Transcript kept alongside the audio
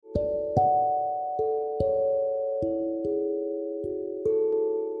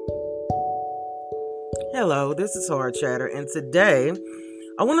Hello, this is Hard Chatter, and today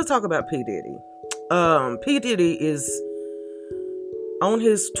I want to talk about P. Diddy. P. Diddy is on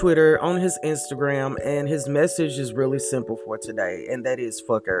his Twitter, on his Instagram, and his message is really simple for today, and that is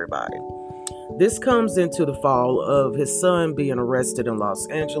fuck everybody. This comes into the fall of his son being arrested in Los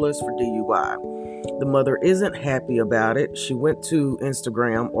Angeles for DUI. The mother isn't happy about it. She went to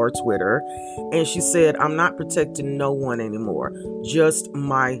Instagram or Twitter and she said, "I'm not protecting no one anymore, just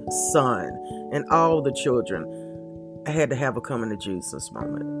my son." And all the children had to have a coming to Jesus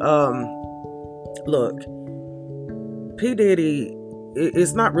moment. Look, P. Diddy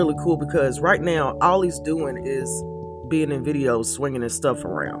is not really cool because right now all he's doing is being in videos swinging his stuff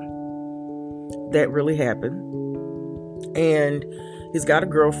around. That really happened. And he's got a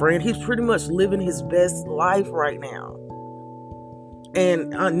girlfriend. He's pretty much living his best life right now.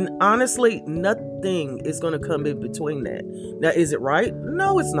 And honestly, nothing is going to come in between that. Now, is it right?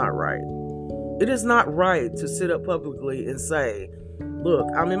 No, it's not right. It is not right to sit up publicly and say, look,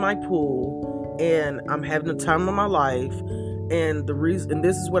 I'm in my pool and I'm having the time of my life. And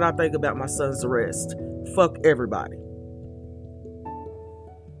this is what I think about my son's arrest. Fuck everybody.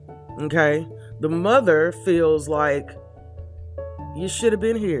 Okay? The mother feels like, you should have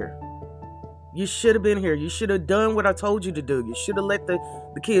been here. You should have been here. You should have done what I told you to do. You should have let the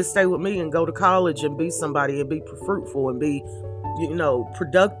kids stay with me and go to college and be somebody and be fruitful and be,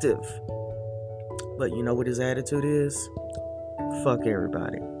 productive. But you know what his attitude is? Fuck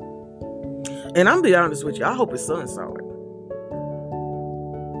everybody. And I'm be honest with you, I hope his son saw it.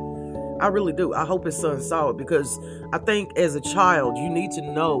 I really do. I hope his son saw it because I think as a child, you need to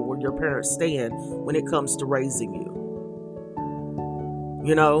know where your parents stand when it comes to raising you.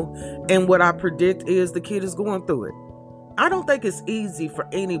 And what I predict is the kid is going through it. I don't think it's easy for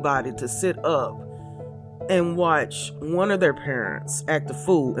anybody to sit up and watch one of their parents act a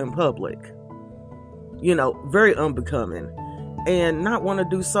fool in public, very unbecoming, and not want to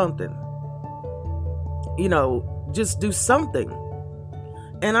do something, just do something.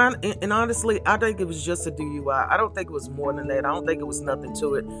 And honestly, I think it was just a DUI. I don't think it was more than that. I don't think it was nothing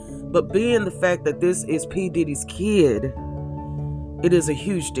to it. But being the fact that this is P. Diddy's kid, it is a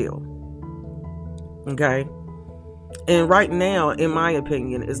huge deal. Okay? And right now, in my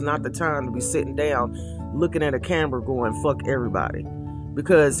opinion, is not the time to be sitting down looking at a camera going, fuck everybody.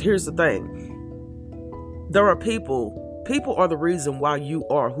 Because here's the thing. There are people are the reason why you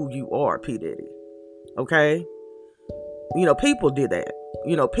are who you are, P. Diddy. Okay? People did that.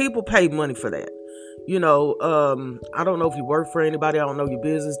 People paid money for that. I don't know if you work for anybody. I don't know your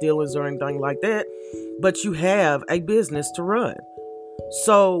business dealings or anything like that. But you have a business to run.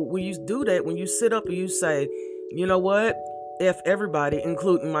 So when you do that, when you sit up and you say, you know what? F everybody,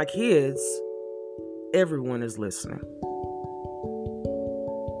 including my kids, everyone is listening.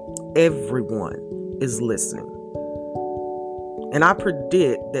 Everyone is listening. And I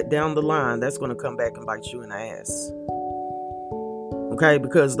predict that down the line, that's going to come back and bite you in the ass. Okay?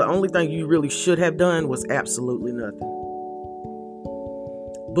 Because the only thing you really should have done was absolutely nothing.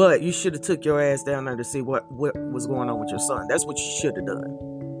 But you should have took your ass down there to see what was going on with your son. That's what you should have done.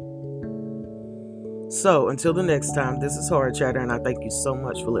 So, until the next time, this is Hard Chatter, and I thank you so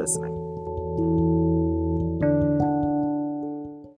much for listening.